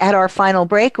not, at our final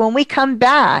break. When we come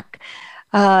back,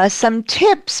 some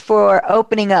tips for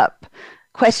opening up,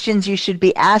 questions you should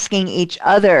be asking each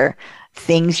other,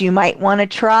 things you might want to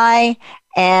try,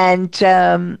 and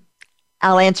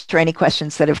I'll answer any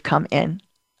questions that have come in.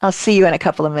 I'll see you in a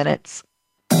couple of minutes.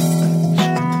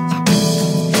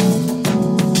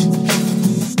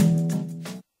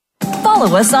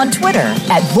 Follow us on Twitter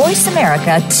at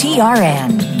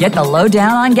VoiceAmericaTRN. Get the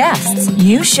lowdown on guests,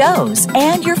 new shows,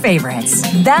 and your favorites.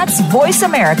 That's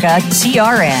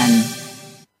VoiceAmericaTRN.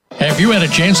 Have you had a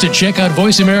chance to check out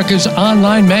Voice America's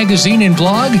online magazine and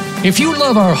blog? If you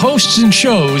love our hosts and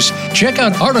shows, check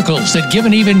out articles that give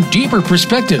an even deeper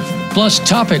perspective, plus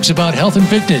topics about health and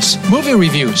fitness, movie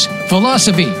reviews,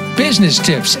 philosophy, business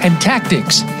tips and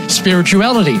tactics,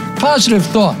 spirituality, positive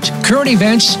thought, current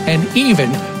events, and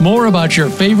even more about your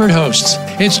favorite hosts.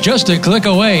 It's just a click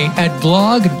away at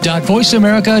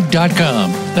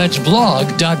blog.voiceamerica.com. That's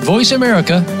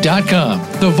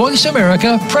blog.voiceamerica.com. The Voice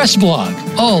America Press Blog.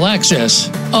 All access,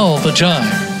 all the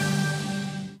time.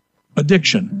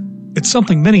 Addiction. It's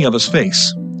something many of us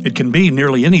face. It can be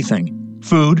nearly anything.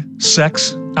 Food,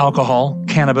 sex, alcohol,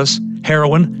 cannabis,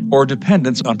 heroin, or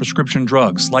dependence on prescription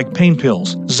drugs like pain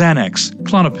pills, Xanax,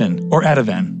 Klonopin, or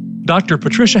Ativan. Dr.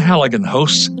 Patricia Halligan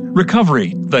hosts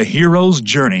Recovery, The Hero's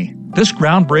Journey. This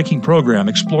groundbreaking program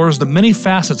explores the many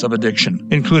facets of addiction,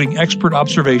 including expert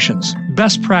observations,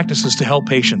 best practices to help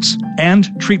patients, and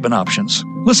treatment options.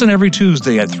 Listen every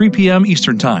Tuesday at 3 p.m.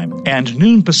 Eastern Time and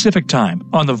noon Pacific Time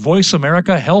on the Voice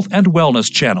America Health and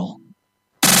Wellness channel.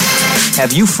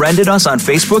 Have you friended us on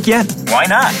Facebook yet? Why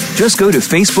not? Just go to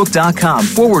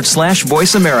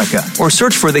facebook.com/Voice America or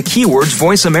search for the keywords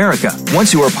Voice America.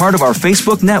 Once you are part of our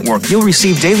Facebook network, you'll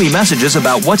receive daily messages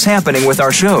about what's happening with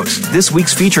our shows, this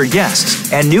week's featured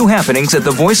guests, and new happenings at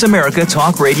the Voice America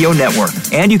Talk Radio Network.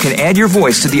 And you can add your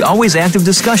voice to the always active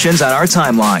discussions on our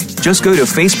timeline. Just go to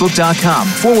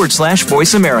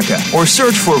facebook.com/Voice America or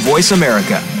search for Voice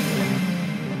America.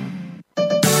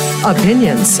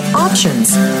 Opinions,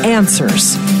 options,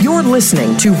 answers. You're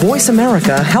listening to Voice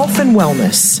America Health and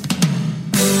Wellness.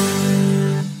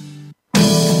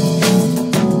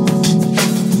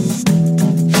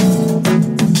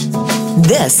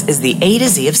 This is the A to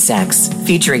Z of Sex,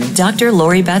 featuring Dr.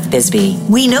 Lori Beth Bisbee.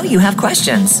 We know you have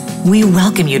questions. We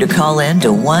welcome you to call in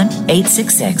to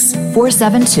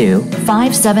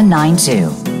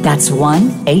 1-866-472-5792. That's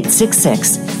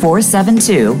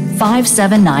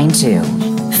 1-866-472-5792.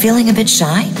 Feeling a bit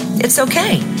shy? It's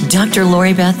okay. Dr.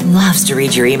 Lori Beth loves to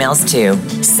read your emails too.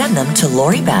 Send them to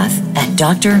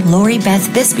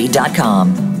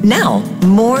LoriBeth@drloribethbisbee.com. Now,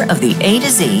 more of the A to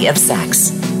Z of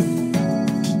Sex.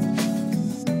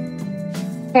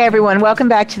 Hey everyone, welcome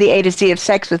back to the A to Z of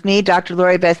Sex with me, Dr.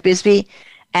 Lori Beth Bisbee.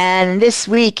 And this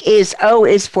week is O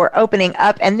is for opening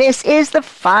up, and this is the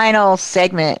final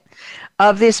segment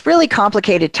of this really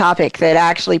complicated topic that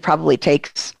actually probably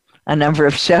takes a number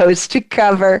of shows to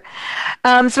cover.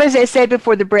 So as I said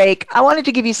before the break, I wanted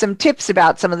to give you some tips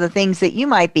about some of the things that you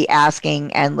might be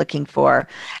asking and looking for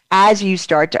as you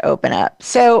start to open up.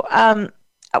 So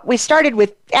we started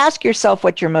with ask yourself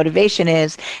what your motivation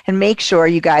is and make sure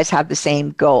you guys have the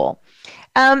same goal.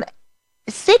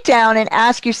 Sit down and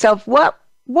ask yourself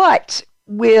what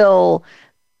will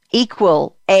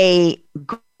equal a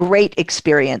great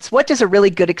experience. What does a really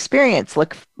good experience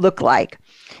look like?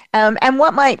 And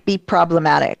what might be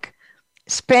problematic?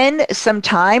 Spend some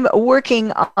time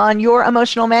working on your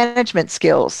emotional management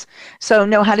skills. So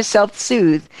know how to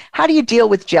self-soothe. How do you deal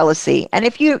with jealousy? And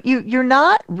if you're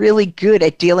not really good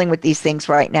at dealing with these things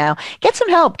right now, get some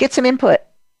help, get some input.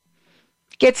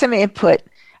 Get some input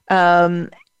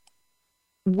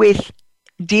with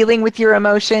dealing with your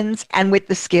emotions and with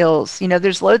the skills.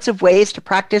 There's loads of ways to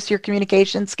practice your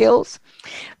communication skills.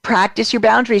 Practice your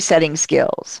boundary setting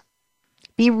skills.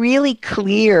 Be really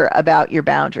clear about your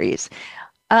boundaries.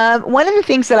 One of the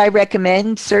things that I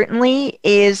recommend certainly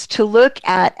is to look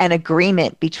at an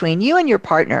agreement between you and your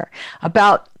partner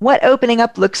about what opening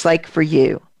up looks like for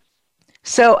you.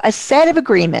 So a set of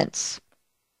agreements,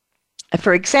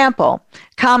 for example,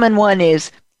 common one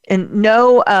is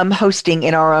no hosting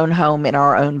in our own home, in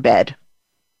our own bed,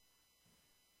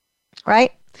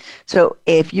 right? So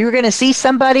if you're going to see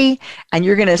somebody and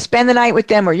you're going to spend the night with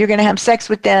them or you're going to have sex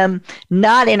with them,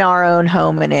 not in our own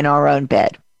home and in our own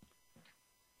bed.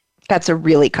 That's a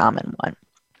really common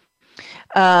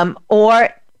one. Or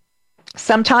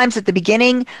sometimes at the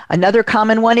beginning, another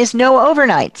common one is no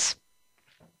overnights.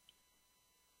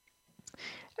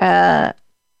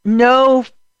 No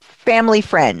family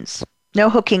friends. No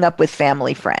hooking up with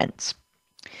family friends.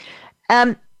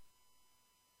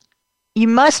 You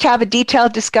must have a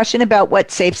detailed discussion about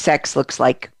what safe sex looks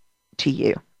like to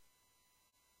you.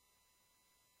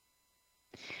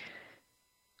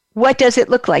 What does it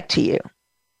look like to you?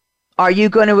 Are you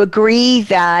going to agree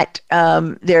that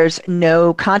there's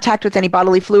no contact with any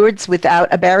bodily fluids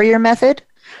without a barrier method?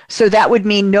 So that would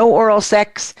mean no oral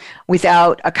sex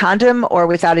without a condom or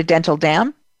without a dental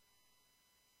dam.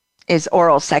 Is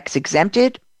oral sex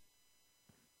exempted?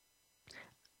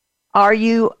 Are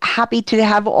you happy to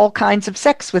have all kinds of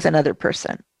sex with another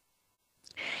person?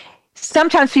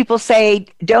 Sometimes people say,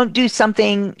 don't do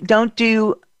something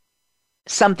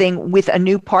with a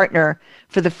new partner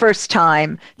for the first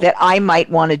time that I might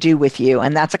want to do with you.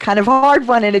 And that's a kind of hard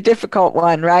one and a difficult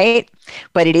one, right?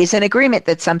 But it is an agreement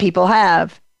that some people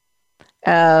have.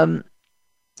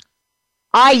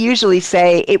 I usually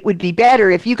say it would be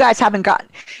better if you guys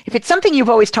if it's something you've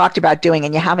always talked about doing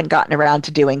and you haven't gotten around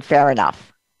to doing, fair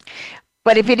enough.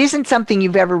 But if it isn't something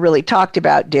you've ever really talked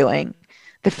about doing,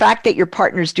 the fact that your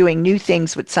partner's doing new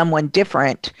things with someone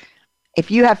different,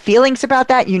 if you have feelings about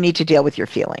that, you need to deal with your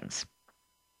feelings.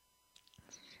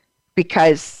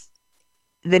 Because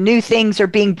the new things are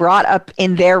being brought up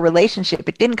in their relationship.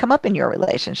 It didn't come up in your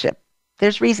relationship.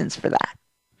 There's reasons for that.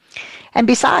 And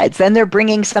besides, then they're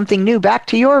bringing something new back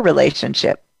to your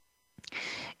relationship.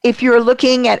 If you're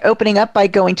looking at opening up by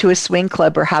going to a swing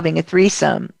club or having a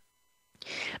threesome,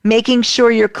 making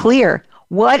sure you're clear.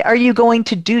 What are you going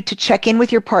to do to check in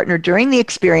with your partner during the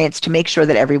experience to make sure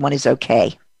that everyone is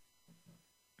okay?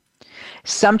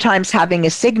 Sometimes having a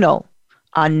signal,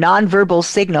 a nonverbal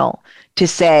signal to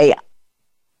say,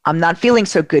 I'm not feeling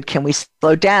so good. Can we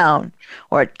slow down?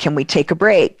 Or can we take a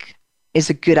break? Is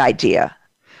a good idea.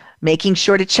 Making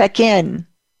sure to check in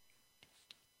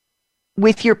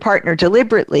with your partner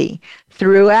deliberately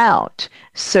throughout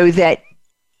so that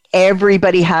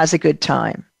everybody has a good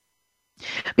time.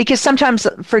 Because sometimes,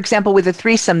 for example, with a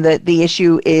threesome, the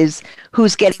issue is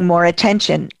who's getting more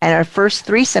attention. And our first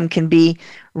threesome can be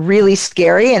really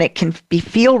scary and it can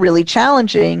feel really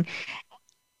challenging.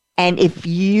 And if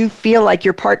you feel like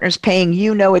your partner's paying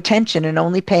you no attention and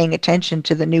only paying attention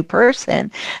to the new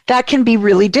person, that can be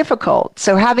really difficult.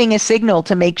 So having a signal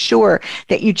to make sure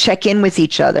that you check in with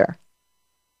each other.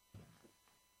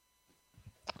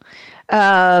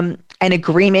 An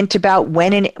agreement about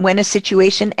when a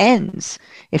situation ends.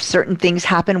 If certain things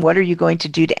happen, what are you going to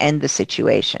do to end the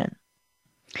situation?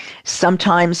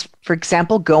 Sometimes, for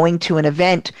example, going to an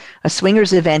event, a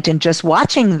swingers event, and just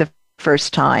watching the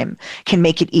first time can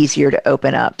make it easier to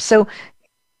open up. So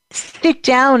sit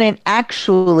down and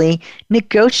actually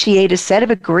negotiate a set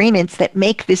of agreements that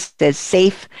make this as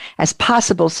safe as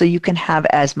possible so you can have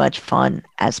as much fun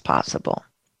as possible.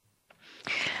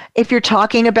 If you're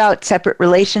talking about separate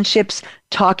relationships,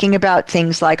 talking about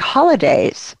things like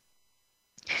holidays,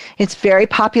 it's very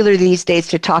popular these days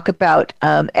to talk about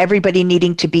everybody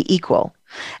needing to be equal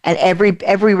and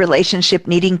every relationship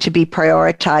needing to be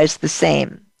prioritized the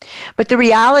same. But the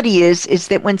reality is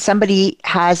that when somebody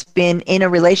has been in a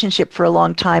relationship for a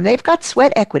long time, they've got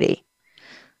sweat equity.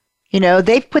 You know,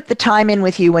 they've put the time in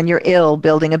with you when you're ill,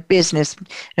 building a business,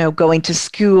 going to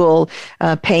school,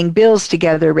 paying bills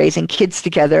together, raising kids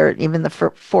together, even the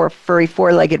furry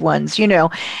four-legged ones,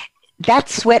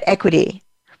 that's sweat equity.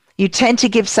 You tend to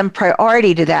give some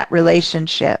priority to that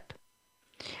relationship.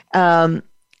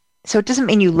 So it doesn't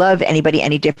mean you love anybody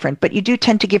any different, but you do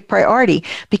tend to give priority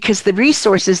because the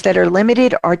resources that are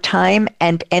limited are time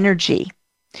and energy.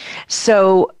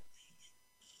 So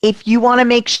if you want to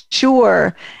make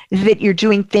sure that you're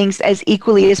doing things as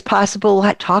equally as possible,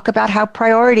 talk about how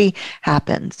priority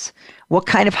happens, what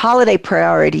kind of holiday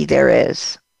priority there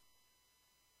is.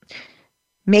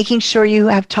 Making sure you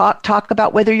have talk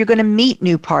about whether you're going to meet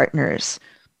new partners.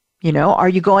 Are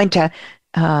you going to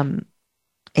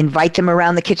invite them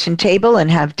around the kitchen table and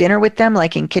have dinner with them,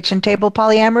 like in kitchen table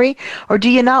polyamory? Or do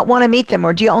you not want to meet them?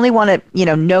 Or do you only want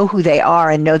to, know who they are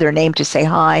and know their name to say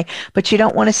hi, but you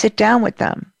don't want to sit down with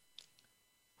them?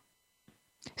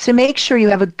 So make sure you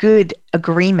have a good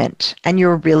agreement and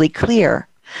you're really clear.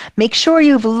 Make sure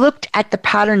you've looked at the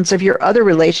patterns of your other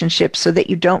relationships so that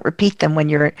you don't repeat them when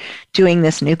you're doing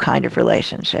this new kind of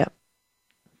relationship.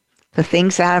 The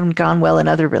things that haven't gone well in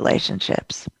other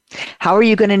relationships. How are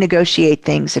you going to negotiate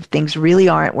things if things really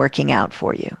aren't working out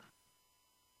for you?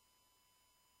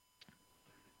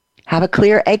 Have a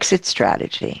clear exit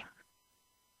strategy.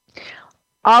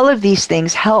 All of these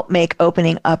things help make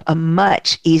opening up a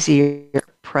much easier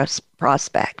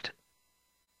prospect.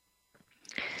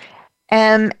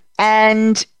 And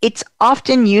it's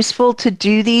often useful to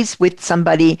do these with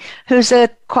somebody who's a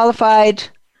qualified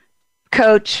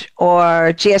coach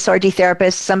or GSRD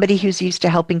therapist, somebody who's used to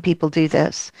helping people do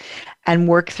this and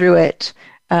work through it.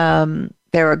 There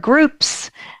are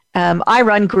groups. I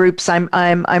run groups.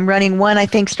 I'm running one, I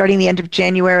think, starting the end of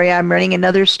January. I'm running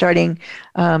another starting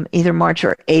either March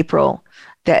or April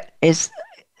that is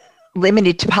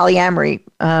limited to polyamory.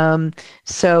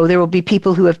 So there will be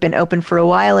people who have been open for a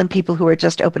while and people who are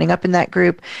just opening up in that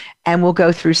group. And we'll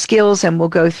go through skills and we'll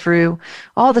go through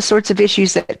all the sorts of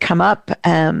issues that come up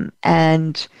and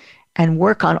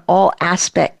work on all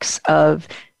aspects of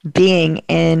being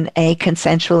in a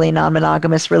consensually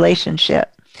non-monogamous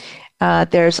relationship.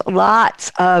 There's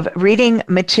lots of reading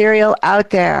material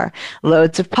out there,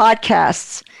 loads of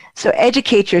podcasts. So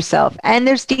educate yourself. And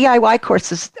there's DIY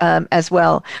courses as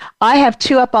well. I have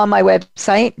 2 up on my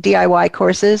website, DIY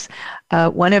courses.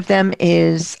 One of them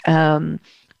is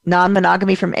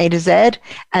non-monogamy from A to Z.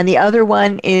 And the other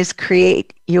one is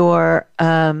create your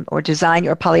or design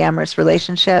your polyamorous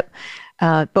relationship.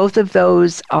 Both of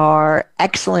those are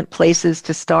excellent places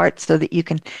to start so that you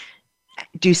can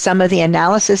do some of the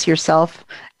analysis yourself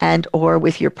and or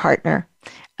with your partner.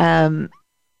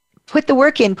 Put the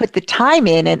work in, put the time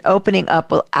in, and opening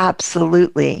up will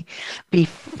absolutely be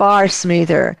far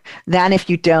smoother than if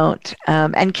you don't,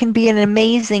 and can be an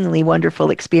amazingly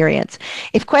wonderful experience.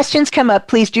 If questions come up,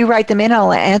 please do write them in.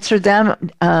 I'll answer them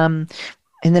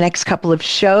in the next couple of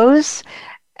shows.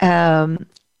 Head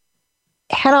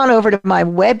on over to my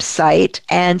website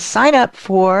and sign up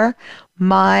for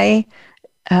my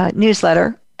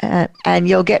newsletter. And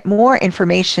you'll get more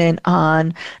information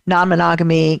on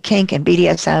non-monogamy, kink, and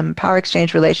BDSM, power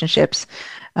exchange relationships,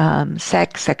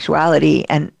 sex, sexuality,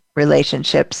 and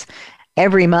relationships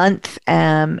every month,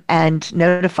 and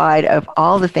notified of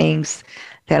all the things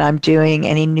that I'm doing,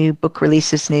 any new book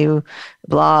releases, new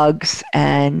blogs,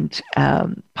 and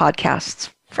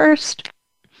podcasts first.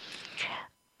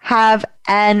 Have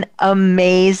an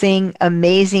amazing,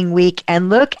 amazing week, and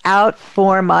look out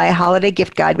for my holiday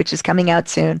gift guide, which is coming out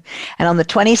soon. And on the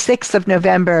 26th of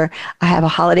November, I have a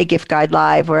holiday gift guide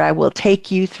live where I will take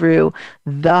you through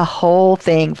the whole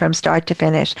thing from start to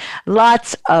finish.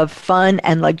 Lots of fun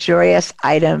and luxurious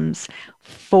items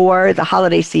for the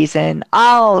holiday season,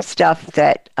 all stuff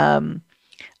that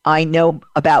I know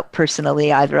about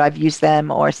personally. Either I've used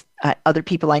them or other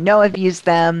people I know have used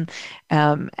them.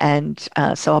 So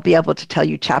I'll be able to tell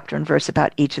you chapter and verse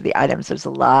about each of the items. There's a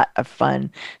lot of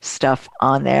fun stuff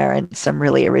on there and some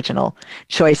really original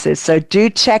choices. So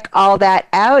do check all that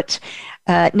out.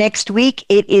 Next week,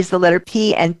 it is the letter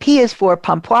P, and P is for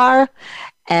Pompoir.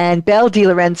 And Belle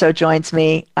DiLorenzo joins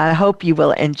me. I hope you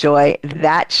will enjoy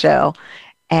that show.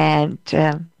 And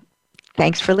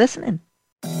thanks for listening.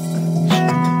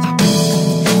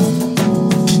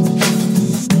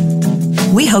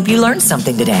 We hope you learned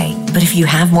something today. But if you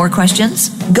have more questions,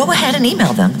 go ahead and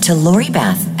email them to Lori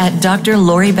Beth at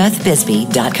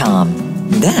drloribethbisbee.com.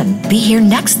 Then be here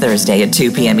next Thursday at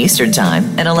 2 p.m. Eastern Time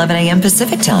and 11 a.m.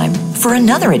 Pacific Time for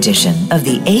another edition of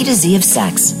the A to Z of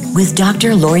Sex with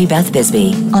Dr. Lori Beth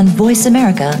Bisbee on Voice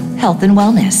America Health and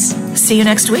Wellness. See you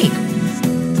next week.